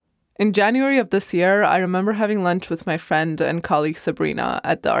In January of this year, I remember having lunch with my friend and colleague Sabrina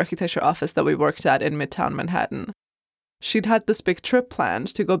at the architecture office that we worked at in Midtown Manhattan. She'd had this big trip planned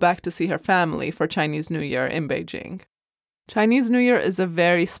to go back to see her family for Chinese New Year in Beijing. Chinese New Year is a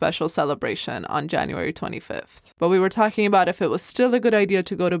very special celebration on January 25th, but we were talking about if it was still a good idea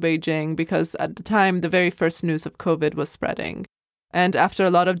to go to Beijing because at the time the very first news of COVID was spreading. And after a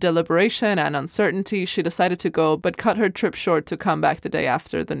lot of deliberation and uncertainty, she decided to go, but cut her trip short to come back the day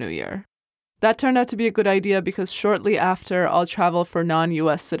after the New Year. That turned out to be a good idea because shortly after, all travel for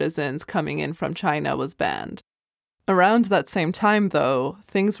non-US citizens coming in from China was banned. Around that same time, though,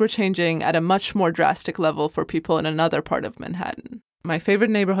 things were changing at a much more drastic level for people in another part of Manhattan. My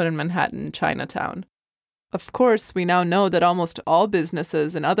favorite neighborhood in Manhattan, Chinatown. Of course, we now know that almost all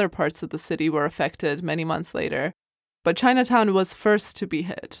businesses in other parts of the city were affected many months later, but Chinatown was first to be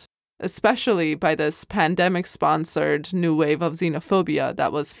hit, especially by this pandemic-sponsored new wave of xenophobia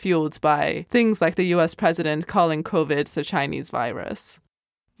that was fueled by things like the US president calling COVID the Chinese virus.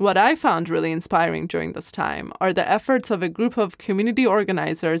 What I found really inspiring during this time are the efforts of a group of community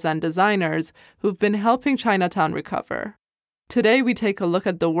organizers and designers who've been helping Chinatown recover. Today, we take a look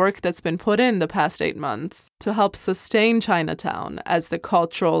at the work that's been put in the past 8 months to help sustain Chinatown as the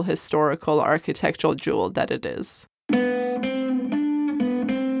cultural, historical, architectural jewel that it is.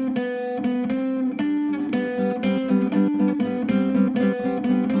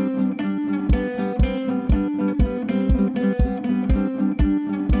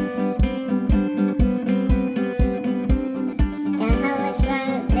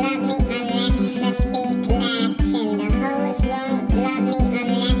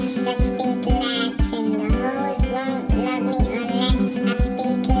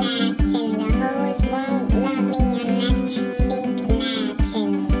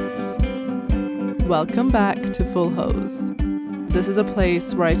 Welcome back to Full Hose. This is a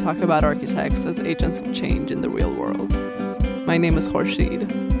place where I talk about architects as agents of change in the real world. My name is Khorshid,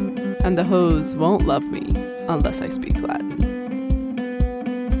 and the hose won't love me unless I speak Latin.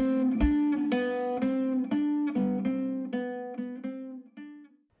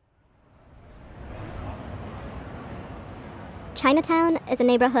 Chinatown is a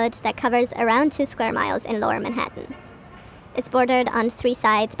neighborhood that covers around 2 square miles in Lower Manhattan. It's bordered on 3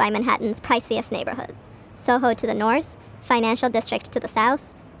 sides by Manhattan's priciest neighborhoods: Soho to the north, Financial District to the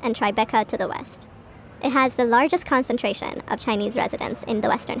south, and Tribeca to the west. It has the largest concentration of Chinese residents in the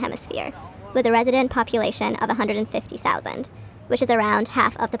Western Hemisphere, with a resident population of 150,000, which is around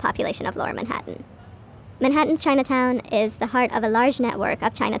half of the population of Lower Manhattan. Manhattan's Chinatown is the heart of a large network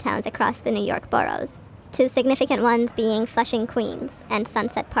of Chinatowns across the New York boroughs, 2 significant ones being Flushing, Queens, and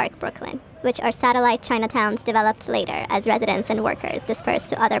Sunset Park, Brooklyn, which are satellite Chinatowns developed later as residents and workers dispersed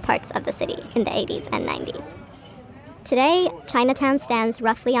to other parts of the city in the 80s and 90s. Today, Chinatown stands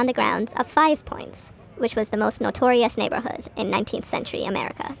roughly on the grounds of Five Points, which was the most notorious neighborhood in 19th century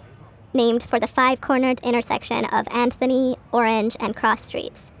America, named for the 5-cornered intersection of Anthony, Orange, and Cross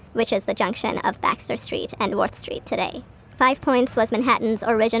Streets, which is the junction of Baxter Street and Worth Street today. Five Points was Manhattan's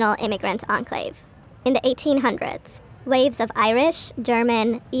original immigrant enclave. In the 1800s, waves of Irish,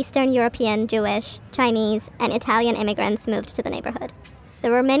 German, Eastern European, Jewish, Chinese, and Italian immigrants moved to the neighborhood. There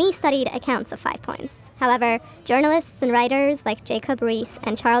were many studied accounts of Five Points. However, journalists and writers like Jacob Riis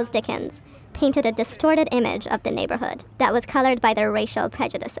and Charles Dickens painted a distorted image of the neighborhood that was colored by their racial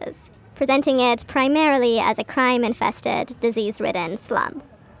prejudices, presenting it primarily as a crime-infested, disease-ridden slum.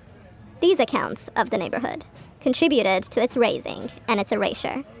 These accounts of the neighborhood contributed to its raising and its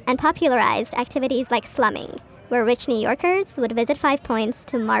erasure, and popularized activities like slumming, where rich New Yorkers would visit Five Points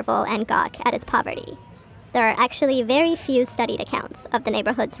to marvel and gawk at its poverty. There are actually very few studied accounts of the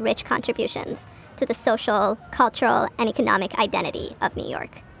neighborhood's rich contributions to the social, cultural, and economic identity of New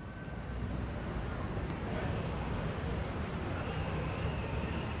York.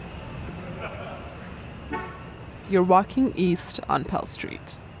 You're walking east on Pell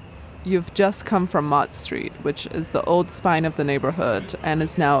Street. You've just come from Mott Street, which is the old spine of the neighborhood and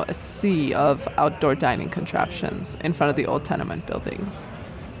is now a sea of outdoor dining contraptions in front of the old tenement buildings.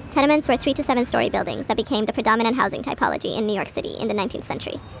 Tenements were 3 to 7-story buildings that became the predominant housing typology in New York City in the 19th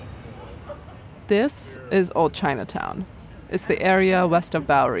century. This is Old Chinatown. It's the area west of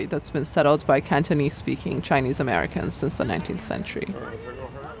Bowery that's been settled by Cantonese-speaking Chinese Americans since the 19th century.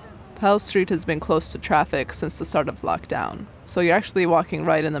 Pell Street has been closed to traffic since the start of lockdown, so you're actually walking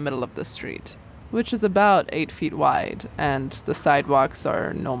right in the middle of the street, which is about 8 feet wide, and the sidewalks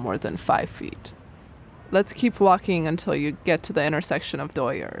are no more than 5 feet. Let's keep walking until you get to the intersection of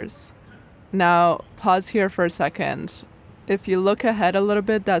Doyers. Now, pause here for a second. If you look ahead a little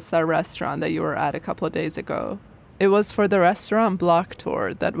bit, that's that restaurant that you were at a couple of days ago. It was for the restaurant block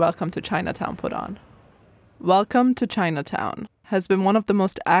tour that Welcome to Chinatown put on. Welcome to Chinatown has been one of the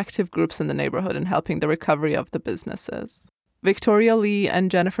most active groups in the neighborhood in helping the recovery of the businesses. Victoria Lee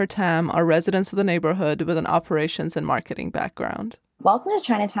and Jennifer Tam are residents of the neighborhood with an operations and marketing background. Welcome to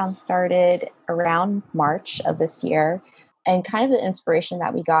Chinatown started around March of this year. And kind of the inspiration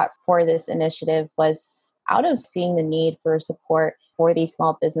that we got for this initiative was out of seeing the need for support for these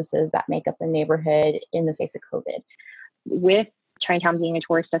small businesses that make up the neighborhood in the face of COVID. With Chinatown being a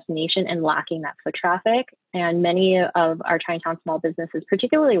tourist destination and lacking that foot traffic, and many of our Chinatown small businesses,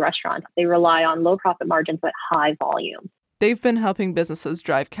 particularly restaurants, they rely on low profit margins but high volume. They've been helping businesses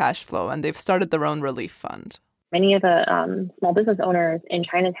drive cash flow, and they've started their own relief fund. Many of the small business owners in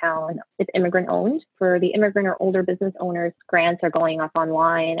Chinatown, it's immigrant owned. For the immigrant or older business owners, grants are going up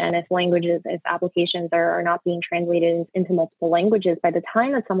online. And if applications are not being translated into multiple languages, by the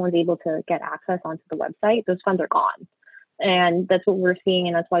time that someone's able to get access onto the website, those funds are gone. And that's what we're seeing.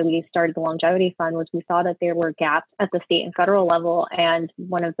 And that's why we started the Longevity Fund, was we saw that there were gaps at the state and federal level. And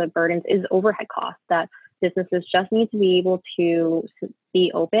one of the burdens is overhead costs, that businesses just need to be able to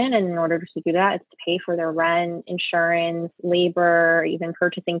be open. And in order to do that, it's to pay for their rent, insurance, labor, even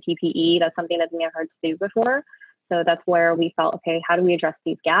purchasing PPE. That's something that's never hard to do before. So that's where we felt, okay, how do we address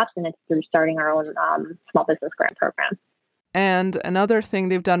these gaps? And it's through starting our own small business grant program. And another thing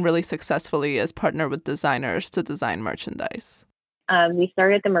they've done really successfully is partner with designers to design merchandise. We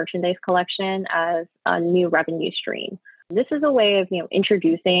started the merchandise collection as a new revenue stream. This is a way of,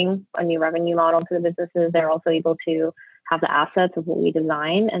 introducing a new revenue model to the businesses. They're also able to have the assets of what we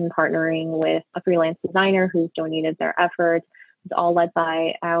design, and partnering with a freelance designer who's donated their efforts. It's all led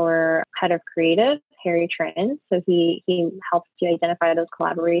by our head of creative, Harry Trin. So he helps to identify those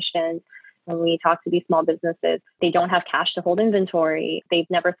collaborations. When we talk to these small businesses, they don't have cash to hold inventory. They've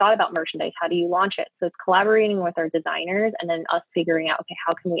never thought about merchandise. How do you launch it? So it's collaborating with our designers and then us figuring out, okay,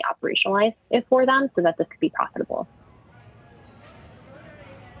 how can we operationalize it for them so that this could be profitable?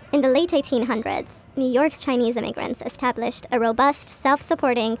 In the late 1800s, New York's Chinese immigrants established a robust,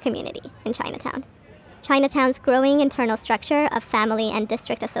 self-supporting community in Chinatown. Chinatown's growing internal structure of family and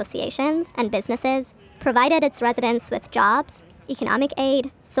district associations and businesses provided its residents with jobs, economic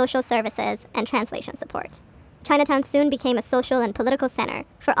aid, social services, and translation support. Chinatown soon became a social and political center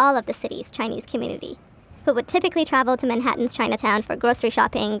for all of the city's Chinese community, who would typically travel to Manhattan's Chinatown for grocery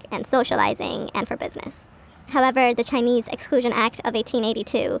shopping and socializing and for business. However, the Chinese Exclusion Act of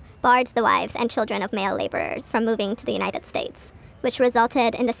 1882 barred the wives and children of male laborers from moving to the United States, which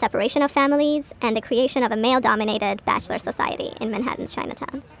resulted in the separation of families and the creation of a male-dominated bachelor society in Manhattan's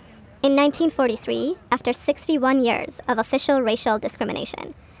Chinatown. In 1943, after 61 years of official racial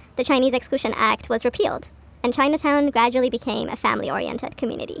discrimination, the Chinese Exclusion Act was repealed, and Chinatown gradually became a family-oriented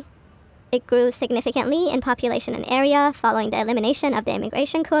community. It grew significantly in population and area following the elimination of the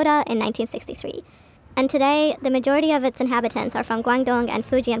immigration quota in 1963. And today, the majority of its inhabitants are from Guangdong and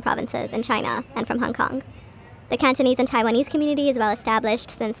Fujian provinces in China and from Hong Kong. The Cantonese and Taiwanese community is well established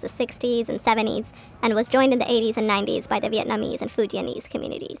since the 60s and 70s and was joined in the 80s and 90s by the Vietnamese and Fujianese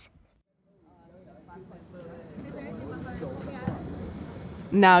communities.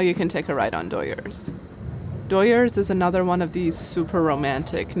 Now you can take a ride on Doyers. Doyers is another one of these super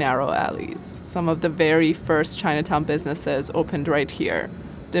romantic, narrow alleys. Some of the very first Chinatown businesses opened right here.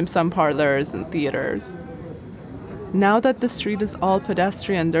 Dim sum parlors and theaters. Now that the street is all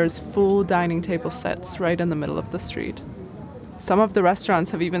pedestrian, there's full dining table sets right in the middle of the street. Some of the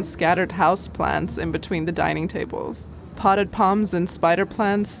restaurants have even scattered house plants in between the dining tables. Potted palms and spider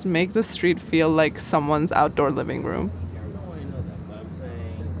plants make the street feel like someone's outdoor living room.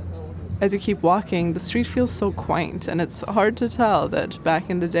 As you keep walking, the street feels so quaint, and it's hard to tell that back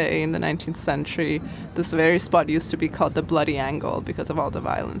in the day, in the 19th century, this very spot used to be called the Bloody Angle because of all the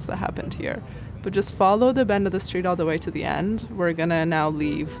violence that happened here. But just follow the bend of the street all the way to the end. We're gonna now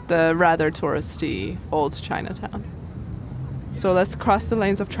leave the rather touristy old Chinatown. So let's cross the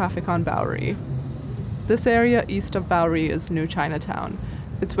lanes of traffic on Bowery. This area east of Bowery is New Chinatown.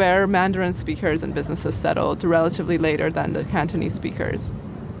 It's where Mandarin speakers and businesses settled relatively later than the Cantonese speakers.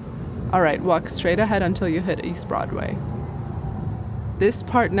 All right, walk straight ahead until you hit East Broadway. This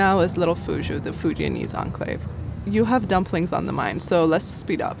part now is Little Fuju, the Fujianese enclave. You have dumplings on the mind, so let's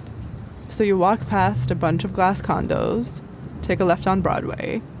speed up. So you walk past a bunch of glass condos, take a left on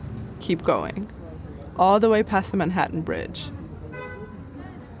Broadway, keep going, all the way past the Manhattan Bridge.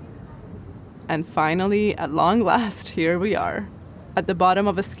 And finally, at long last, here we are. At the bottom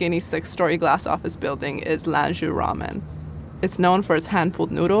of a skinny 6-story glass office building is Lanzhu Ramen. It's known for its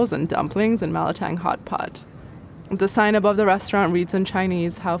hand-pulled noodles and dumplings and Malatang hot pot. The sign above the restaurant reads in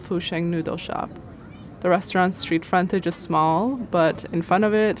Chinese, Hao Fu Sheng Noodle Shop. The restaurant's street frontage is small, but in front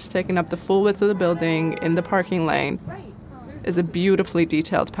of it, taking up the full width of the building in the parking lane, is a beautifully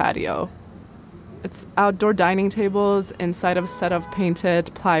detailed patio. It's outdoor dining tables inside of a set of painted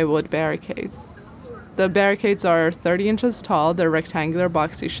plywood barricades. The barricades are 30 inches tall, they're rectangular,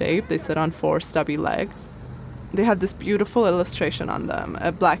 boxy shape, they sit on 4 stubby legs. They have this beautiful illustration on them,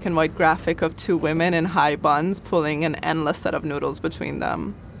 a black and white graphic of 2 women in high buns pulling an endless set of noodles between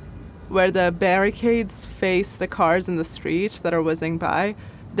them. Where the barricades face the cars in the street that are whizzing by,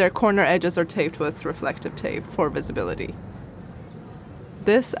 their corner edges are taped with reflective tape for visibility.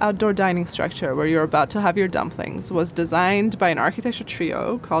 This outdoor dining structure where you're about to have your dumplings was designed by an architecture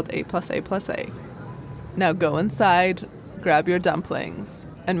trio called A+A+A. Now go inside, grab your dumplings,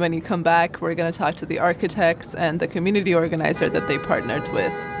 and when you come back, we're going to talk to the architects and the community organizer that they partnered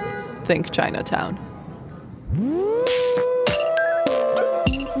with, Think Chinatown.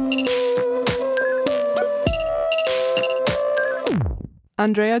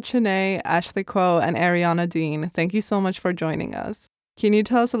 Andrea Chene, Ashley Kuo, and Ariana Dean, thank you so much for joining us. Can you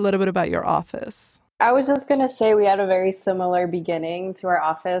tell us a little bit about your office? I was just going to say we had a very similar beginning to our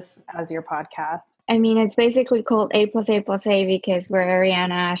office as your podcast. I mean, it's basically called A+A+A because we're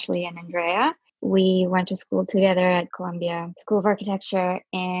Ariana, Ashley, and Andrea. We went to school together at Columbia School of Architecture,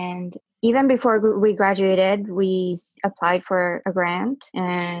 and even before we graduated, we applied for a grant,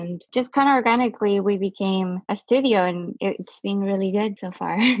 and just kind of organically, we became a studio, and it's been really good so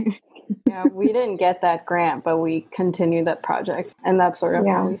far. Yeah, we didn't get that grant, but we continued that project, and that's sort of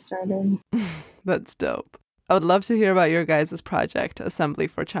how we started. That's dope. I would love to hear about your guys' project, Assembly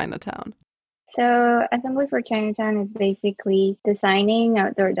for Chinatown. So Assembly for Chinatown is basically designing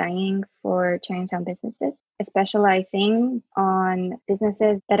outdoor dining for Chinatown businesses, specializing on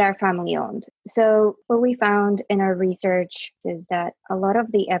businesses that are family owned. So what we found in our research is that a lot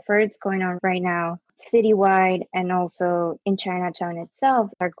of the efforts going on right now citywide and also in Chinatown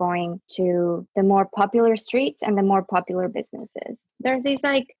itself are going to the more popular streets and the more popular businesses. There's these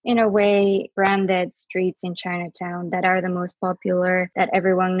in a way, branded streets in Chinatown that are the most popular, that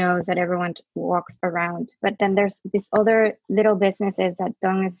everyone knows, that everyone walks around. But then there's these other little businesses that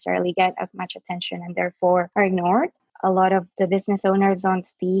don't necessarily get as much attention and therefore are ignored. A lot of the business owners don't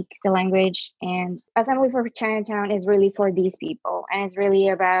speak the language, and Assembly for Chinatown is really for these people, and it's really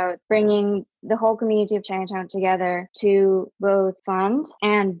about bringing the whole community of Chinatown together to both fund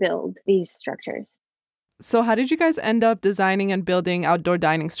and build these structures. So how did you guys end up designing and building outdoor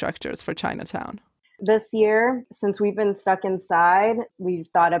dining structures for Chinatown? This year, since we've been stuck inside, we've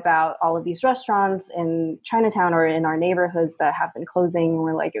thought about all of these restaurants in Chinatown or in our neighborhoods that have been closing. And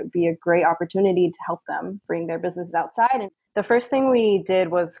we're like, it would be a great opportunity to help them bring their businesses outside. And the first thing we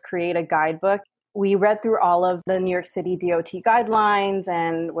did was create a guidebook. We read through all of the New York City DOT guidelines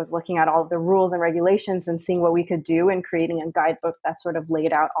and was looking at all of the rules and regulations and seeing what we could do in creating a guidebook that sort of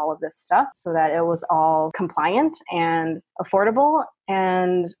laid out all of this stuff so that it was all compliant and affordable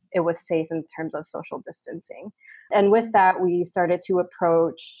and it was safe in terms of social distancing. And with that, we started to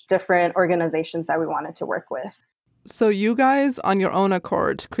approach different organizations that we wanted to work with. So you guys, on your own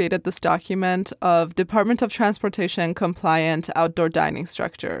accord, created this document of Department of Transportation compliant outdoor dining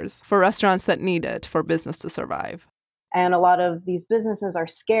structures for restaurants that need it for business to survive. And a lot of these businesses are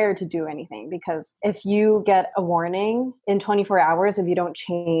scared to do anything because if you get a warning in 24 hours, if you don't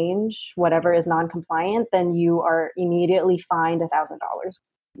change whatever is non-compliant, then you are immediately fined $1,000.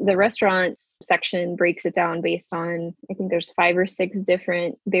 The restaurants section breaks it down based on, I think there's 5 or 6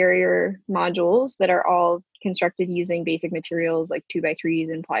 different barrier modules that are all constructed using basic materials like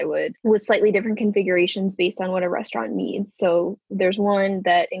 2x3s and plywood with slightly different configurations based on what a restaurant needs. So there's one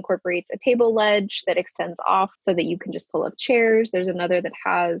that incorporates a table ledge that extends off so that you can just pull up chairs. There's another that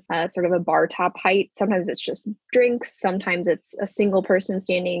has sort of a bar top height. Sometimes it's just drinks. Sometimes it's a single person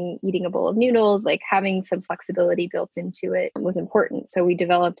standing eating a bowl of noodles. Like having some flexibility built into it was important. So we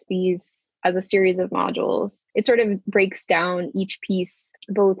developed these as a series of modules. It sort of breaks down each piece,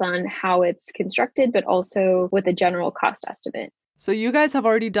 both on how it's constructed, but also with a general cost estimate. So you guys have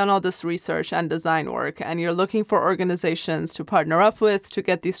already done all this research and design work, and you're looking for organizations to partner up with to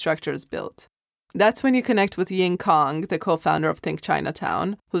get these structures built. That's when you connect with Ying Kong, the co-founder of Think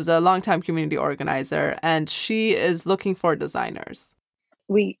Chinatown, who's a longtime community organizer, and she is looking for designers.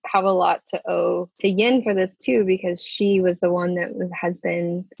 We have a lot to owe to Yin for this too, because she was the one that has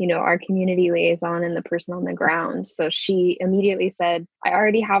been, our community liaison and the person on the ground. So she immediately said, I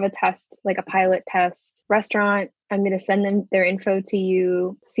already have a test, like a pilot test restaurant. I'm going to send them their info to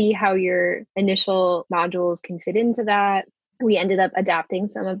you, see how your initial modules can fit into that. We ended up adapting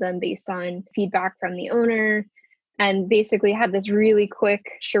some of them based on feedback from the owner. and basically had this really quick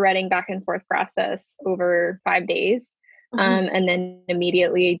charretting back and forth process over 5 days. And then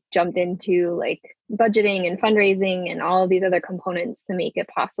immediately jumped into like budgeting and fundraising and all of these other components to make it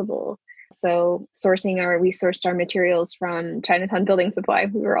possible. So we sourced our materials from Chinatown Building Supply.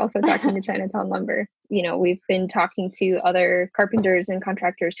 We were also talking to Chinatown Lumber. We've been talking to other carpenters and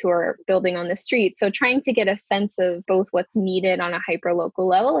contractors who are building on the street. So trying to get a sense of both what's needed on a hyper local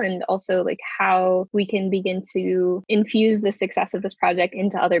level and also like how we can begin to infuse the success of this project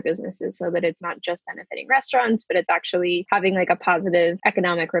into other businesses so that it's not just benefiting restaurants, but it's actually having like a positive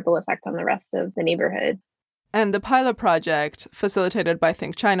economic ripple effect on the rest of the neighborhood. And the pilot project, facilitated by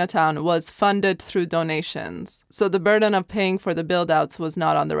Think Chinatown, was funded through donations. So the burden of paying for the build-outs was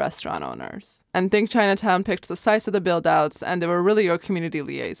not on the restaurant owners. And Think Chinatown picked the size of the build-outs, and they were really your community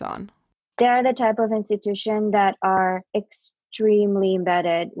liaison. They are the type of institution that are extremely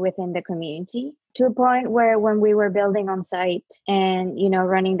embedded within the community, to a point where when we were building on site and,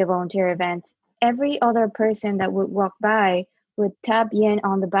 running the volunteer events, every other person that would walk by would tap Yin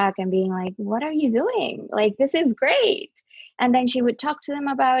on the back and being like, what are you doing? Like, this is great. And then she would talk to them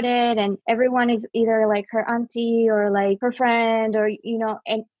about it. And everyone is either like her auntie or like her friend or,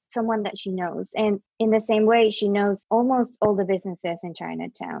 and someone that she knows. And in the same way, she knows almost all the businesses in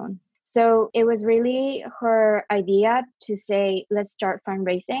Chinatown. So it was really her idea to say, let's start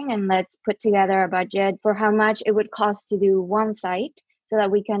fundraising and let's put together a budget for how much it would cost to do one site so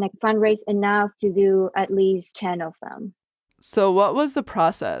that we can fundraise enough to do at least 10 of them. So what was the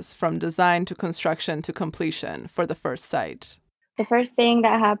process from design to construction to completion for the first site? The first thing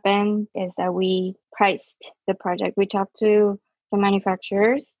that happened is that we priced the project. We talked to the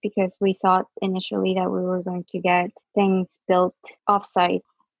manufacturers because we thought initially that we were going to get things built offsite.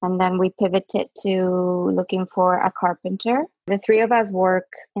 And then we pivoted to looking for a carpenter. The three of us work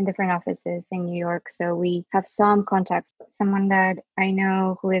in different offices in New York, so we have some contacts. Someone that I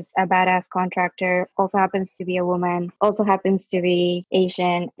know who is a badass contractor, also happens to be a woman, also happens to be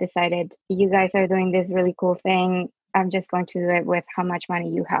Asian, decided, you guys are doing this really cool thing. I'm just going to do it with how much money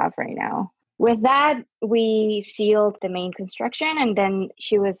you have right now. With that, we sealed the main construction. And then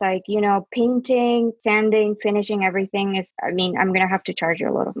she was like, painting, sanding, finishing everything I'm going to have to charge you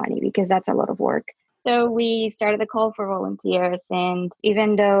a lot of money because that's a lot of work. So we started the call for volunteers. And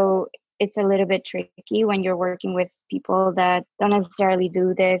even though it's a little bit tricky when you're working with people that don't necessarily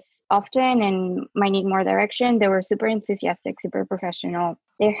do this often and might need more direction, they were super enthusiastic, super professional.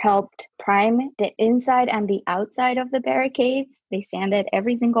 They helped prime the inside and the outside of the barricades. They sanded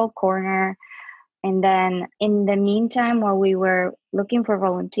every single corner. And then in the meantime, while we were looking for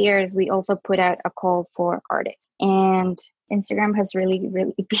volunteers, we also put out a call for artists. And Instagram has really,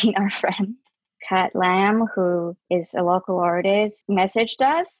 really been our friend. Kat Lamb, who is a local artist, messaged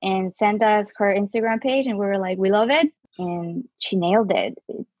us and sent us her Instagram page. And we were like, we love it. And she nailed it.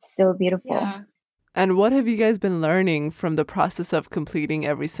 It's so beautiful. Yeah. And what have you guys been learning from the process of completing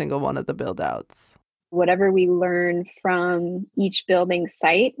every single one of the build-outs? Whatever we learn from each building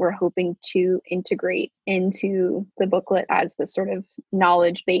site, we're hoping to integrate into the booklet as the sort of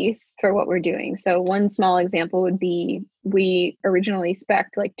knowledge base for what we're doing. So one small example would be we originally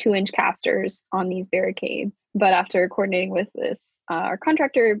spec'd like 2-inch casters on these barricades, but after coordinating with our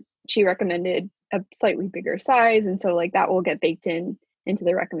contractor, she recommended a slightly bigger size. And so like that will get baked into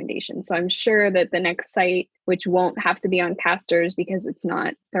the recommendation. So I'm sure that the next site, which won't have to be on casters because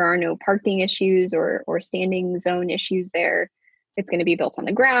there are no parking issues or standing zone issues there, it's going to be built on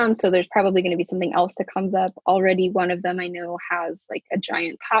the ground. So there's probably going to be something else that comes up. Already one of them I know has like a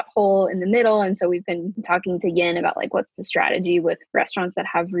giant pothole in the middle. And so we've been talking to Yin about like what's the strategy with restaurants that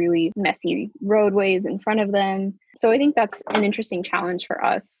have really messy roadways in front of them. So I think that's an interesting challenge for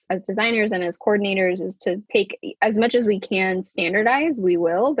us as designers and as coordinators, is to take as much as we can standardize, we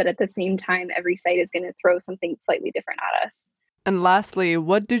will, but at the same time, every site is going to throw something slightly different at us. And lastly,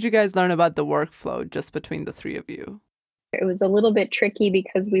 what did you guys learn about the workflow just between the three of you? It was a little bit tricky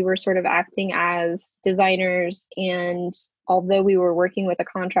because we were sort of acting as designers, and although we were working with a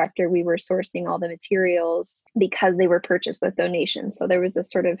contractor, we were sourcing all the materials because they were purchased with donations. So there was this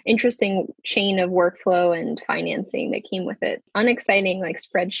sort of interesting chain of workflow and financing that came with it. Unexciting like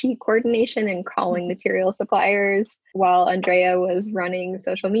spreadsheet coordination and calling material suppliers, while Andrea was running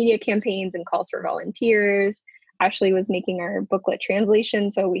social media campaigns and calls for volunteers. Ashley was making our booklet translation,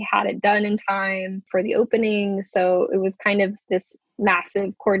 so we had it done in time for the opening. So it was kind of this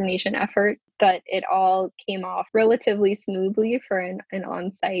massive coordination effort, but it all came off relatively smoothly for an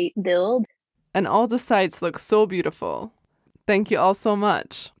on-site build. And all the sites look so beautiful. Thank you all so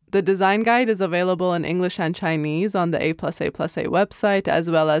much. The design guide is available in English and Chinese on the A+A+A website, as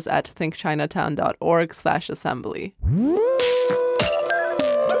well as at thinkchinatown.org/assembly.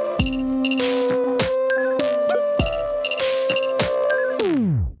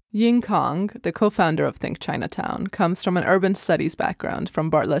 Ying Kong, the co-founder of Think Chinatown, comes from an urban studies background from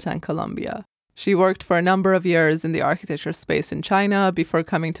Bartlett and Columbia. She worked for a number of years in the architecture space in China before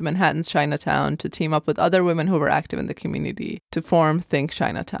coming to Manhattan's Chinatown to team up with other women who were active in the community to form Think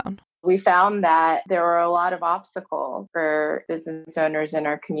Chinatown. We found that there were a lot of obstacles for business owners in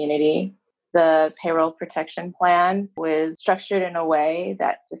our community. The payroll protection plan was structured in a way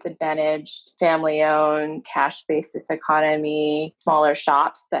that disadvantaged family-owned, cash-basis economy, smaller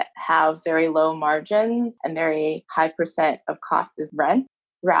shops that have very low margins and very high percent of cost is rent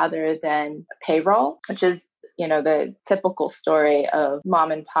rather than payroll, which is, the typical story of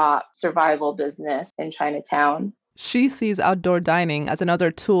mom and pop survival business in Chinatown. She sees outdoor dining as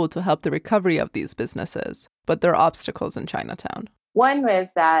another tool to help the recovery of these businesses, but there are obstacles in Chinatown. One was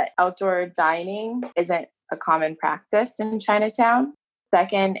that outdoor dining isn't a common practice in Chinatown.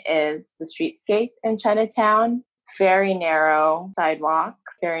 Second is the streetscape in Chinatown. Very narrow sidewalks,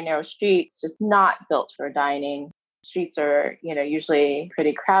 very narrow streets, just not built for dining. Streets are, usually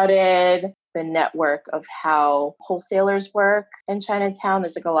pretty crowded. The network of how wholesalers work in Chinatown,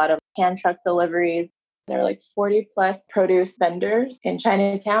 there's a lot of hand truck deliveries. There are 40 plus produce vendors in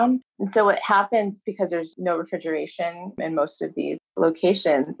Chinatown. And so what happens, because there's no refrigeration in most of these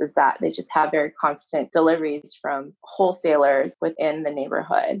locations, is that they just have very constant deliveries from wholesalers within the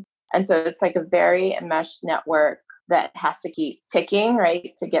neighborhood. And so it's a very enmeshed network that has to keep ticking,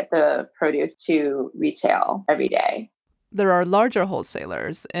 right, to get the produce to retail every day. There are larger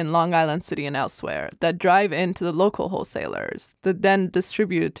wholesalers in Long Island City and elsewhere that drive into the local wholesalers that then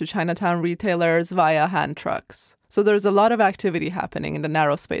distribute to Chinatown retailers via hand trucks. So there's a lot of activity happening in the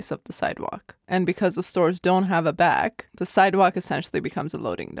narrow space of the sidewalk. And because the stores don't have a back, the sidewalk essentially becomes a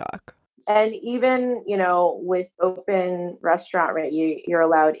loading dock. And even, with open restaurant, right, you're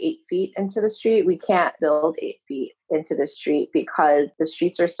allowed 8 feet into the street. We can't build 8 feet into the street because the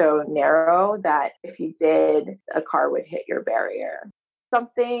streets are so narrow that if you did, a car would hit your barrier.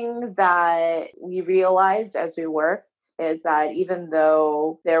 Something that we realized as we worked is that even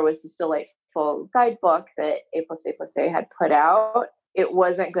though there was this delightful guidebook that A+A+A had put out, it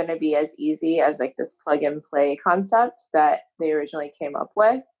wasn't going to be as easy as this plug and play concept that they originally came up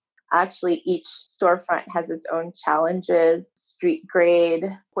with. Actually, each storefront has its own challenges, street grade,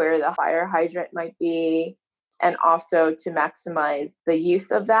 where the fire hydrant might be, and also to maximize the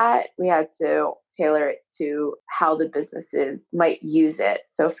use of that, we had to tailor it to how the businesses might use it.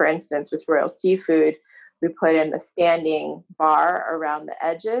 So for instance, with Royal Seafood, we put in the standing bar around the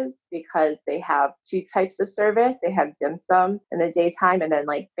edges because they have 2 types of service. They have dim sum in the daytime and then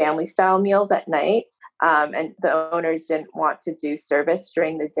family style meals at night. And the owners didn't want to do service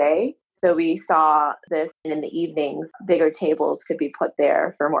during the day. So we saw this in the evenings, bigger tables could be put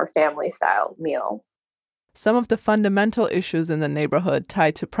there for more family style meals. Some of the fundamental issues in the neighborhood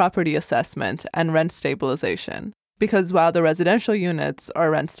tied to property assessment and rent stabilization. Because while the residential units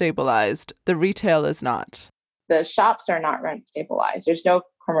are rent stabilized, the retail is not. The shops are not rent stabilized. There's no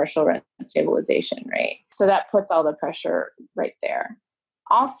commercial rent stabilization, right? So that puts all the pressure right there.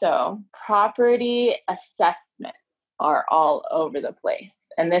 Also, property assessments are all over the place.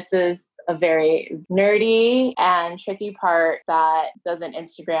 And this is a very nerdy and tricky part that doesn't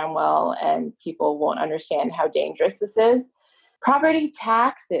Instagram well, and people won't understand how dangerous this is. Property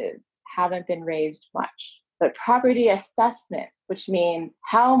taxes haven't been raised much, but property assessment, which means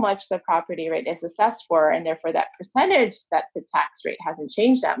how much the property rate is assessed for, and therefore that percentage that the tax rate hasn't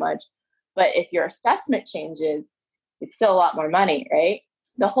changed that much. But if your assessment changes, it's still a lot more money, right?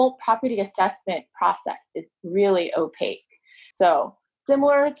 The whole property assessment process is really opaque. So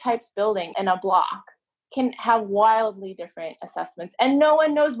similar types building in a block can have wildly different assessments, and no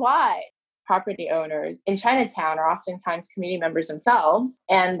one knows why. Property owners in Chinatown are oftentimes community members themselves,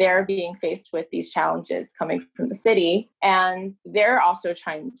 and they're being faced with these challenges coming from the city. And they're also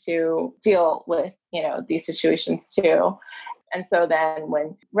trying to deal with, these situations too. And so then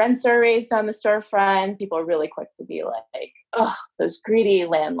when rents are raised on the storefront, people are really quick to be like, oh, those greedy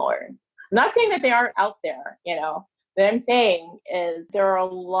landlords. I'm not saying that they aren't out there, What I'm saying is there are a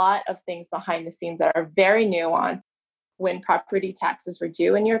lot of things behind the scenes that are very nuanced. When property taxes were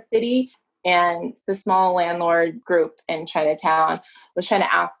due in New York City, and the small landlord group in Chinatown was trying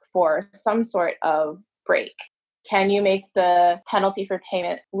to ask for some sort of break. Can you make the penalty for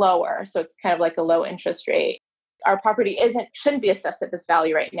payment lower? So it's kind of like a low interest rate. Our property shouldn't be assessed at this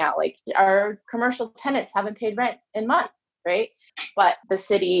value right now. Our commercial tenants haven't paid rent in months, right? but the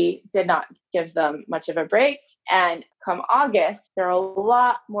city did not give them much of a break. And come August, there are a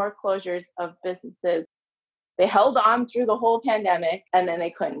lot more closures of businesses. They held on through the whole pandemic, and then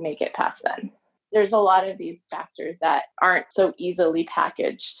they couldn't make it past then. There's a lot of these factors that aren't so easily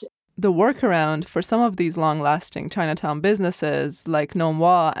packaged. The workaround for some of these long-lasting Chinatown businesses, like Nong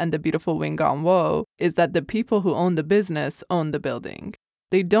Hua and the beautiful Wing Gong Wo, is that the people who own the business own the building.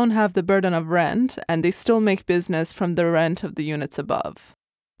 They don't have the burden of rent, and they still make business from the rent of the units above.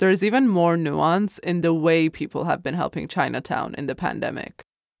 There is even more nuance in the way people have been helping Chinatown in the pandemic.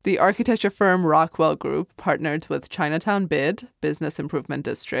 The architecture firm Rockwell Group partnered with Chinatown BID, Business Improvement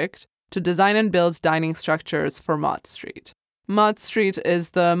District, to design and build dining structures for Mott Street. Mott Street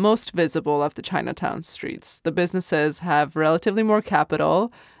is the most visible of the Chinatown streets. The businesses have relatively more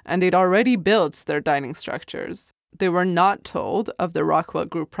capital, and they'd already built their dining structures. They were not told of the Rockwell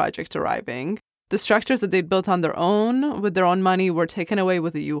Group project arriving. The structures that they'd built on their own, with their own money, were taken away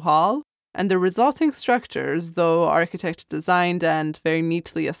with a U-Haul, and the resulting structures, though architect designed and very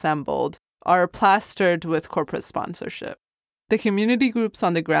neatly assembled, are plastered with corporate sponsorship. The community groups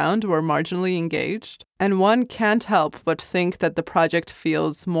on the ground were marginally engaged, and one can't help but think that the project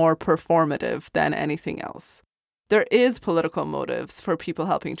feels more performative than anything else. There is political motives for people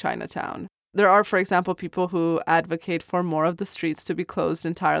helping Chinatown. There are, for example, people who advocate for more of the streets to be closed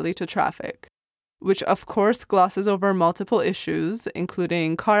entirely to traffic, which of course glosses over multiple issues,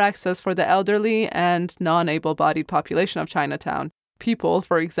 including car access for the elderly and non-able-bodied population of Chinatown, people,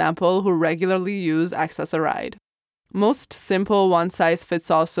 for example, who regularly use Access a Ride. Most simple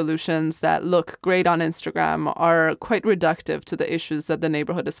one-size-fits-all solutions that look great on Instagram are quite reductive to the issues that the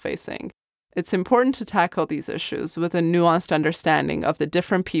neighborhood is facing. It's important to tackle these issues with a nuanced understanding of the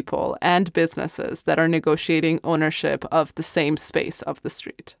different people and businesses that are negotiating ownership of the same space of the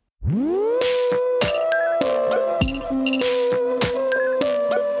street.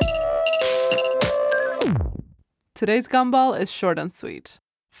 Today's Gumball is short and sweet.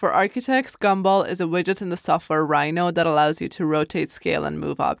 For architects, Gumball is a widget in the software Rhino that allows you to rotate, scale, and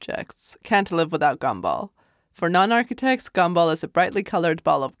move objects. Can't live without Gumball. For non-architects, Gumball is a brightly colored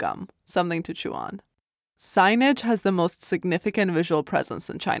ball of gum, something to chew on. Signage has the most significant visual presence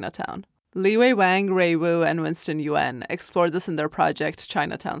in Chinatown. Liwei Wang, Ray Wu, and Winston Yuan explored this in their project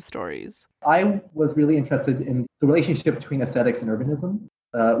Chinatown Stories. I was really interested in the relationship between aesthetics and urbanism.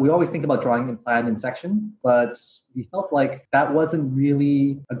 We always think about drawing in plan and section, but we felt like that wasn't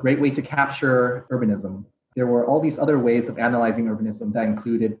really a great way to capture urbanism. There were all these other ways of analyzing urbanism that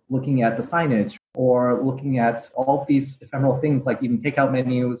included looking at the signage or looking at all these ephemeral things like even takeout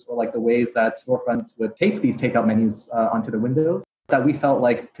menus or like the ways that storefronts would tape these takeout menus onto the windows that we felt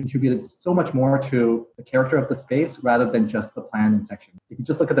like contributed so much more to the character of the space rather than just the plan and section. If you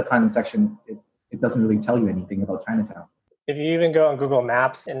just look at the plan and section, it doesn't really tell you anything about Chinatown. If you even go on Google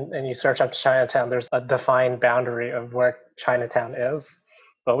Maps and you search up Chinatown, there's a defined boundary of where Chinatown is.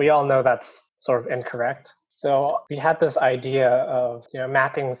 But we all know that's sort of incorrect. So we had this idea of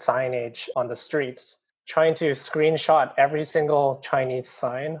mapping signage on the streets, trying to screenshot every single Chinese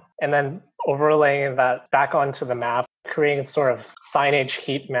sign, and then overlaying that back onto the map, creating sort of signage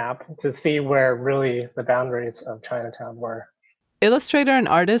heat map to see where really the boundaries of Chinatown were. Illustrator and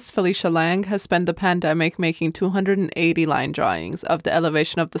artist Felicia Lang has spent the pandemic making 280 line drawings of the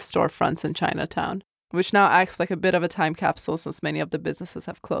elevation of the storefronts in Chinatown, which now acts like a bit of a time capsule since many of the businesses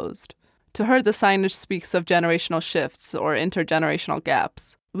have closed. To her, the signage speaks of generational shifts or intergenerational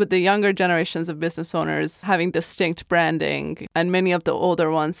gaps, with the younger generations of business owners having distinct branding and many of the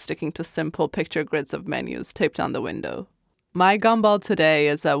older ones sticking to simple picture grids of menus taped on the window. My Gumball today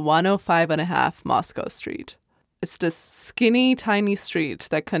is at 105.5 Moscow Street. It's this skinny, tiny street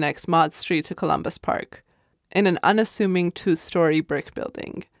that connects Mott Street to Columbus Park, in an unassuming 2-story brick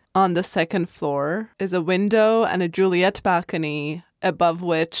building. On the second floor is a window and a Juliet balcony, above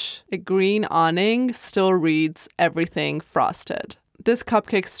which a green awning still reads "Everything Frosted." This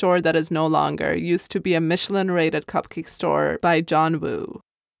cupcake store that is no longer used to be a Michelin-rated cupcake store by John Woo.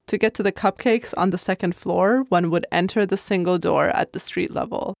 To get to the cupcakes on the second floor, one would enter the single door at the street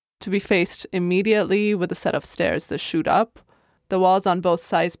level, to be faced immediately with a set of stairs that shoot up, the walls on both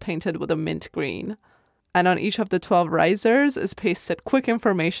sides painted with a mint green. And on each of the 12 risers is pasted quick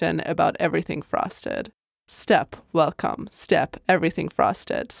information about everything frosted. Step, welcome. Step, everything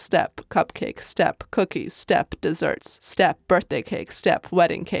frosted. Step, cupcake. Step, cookies. Step, desserts. Step, birthday cake. Step,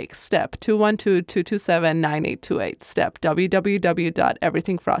 wedding cake. Step, 212-227-9828. Step,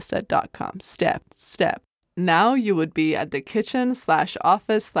 www.everythingfrosted.com. Step. Now you would be at the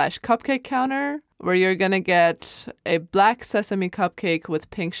kitchen/office/cupcake counter, where you're going to get a black sesame cupcake with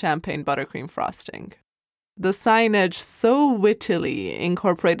pink champagne buttercream frosting. The signage so wittily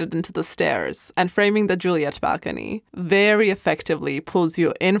incorporated into the stairs and framing the Juliet balcony very effectively pulls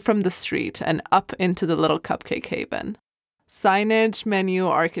you in from the street and up into the little cupcake haven. Signage, menu,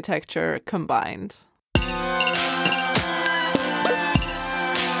 architecture combined.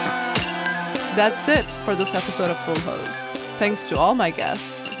 That's it for this episode of Full Hose. Thanks to all my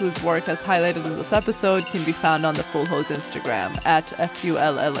guests, whose work as highlighted in this episode can be found on the Full Hose Instagram at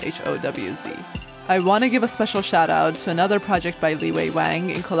FULLHOWZ. I want to give a special shout out to another project by Li Wei Wang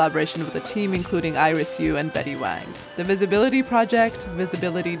in collaboration with a team including Iris Yu and Betty Wang. The Visibility Project,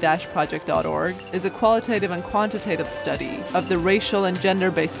 visibility-project.org, is a qualitative and quantitative study of the racial and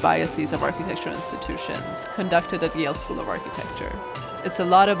gender-based biases of architecture institutions conducted at Yale School of Architecture. It's a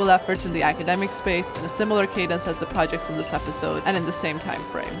laudable effort in the academic space in a similar cadence as the projects in this episode and in the same time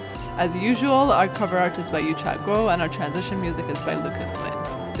frame. As usual, our cover art is by Yucha Guo and our transition music is by Lucas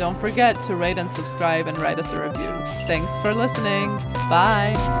Min. Don't forget to rate and subscribe and write us a review. Thanks for listening.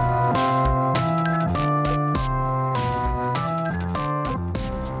 Bye!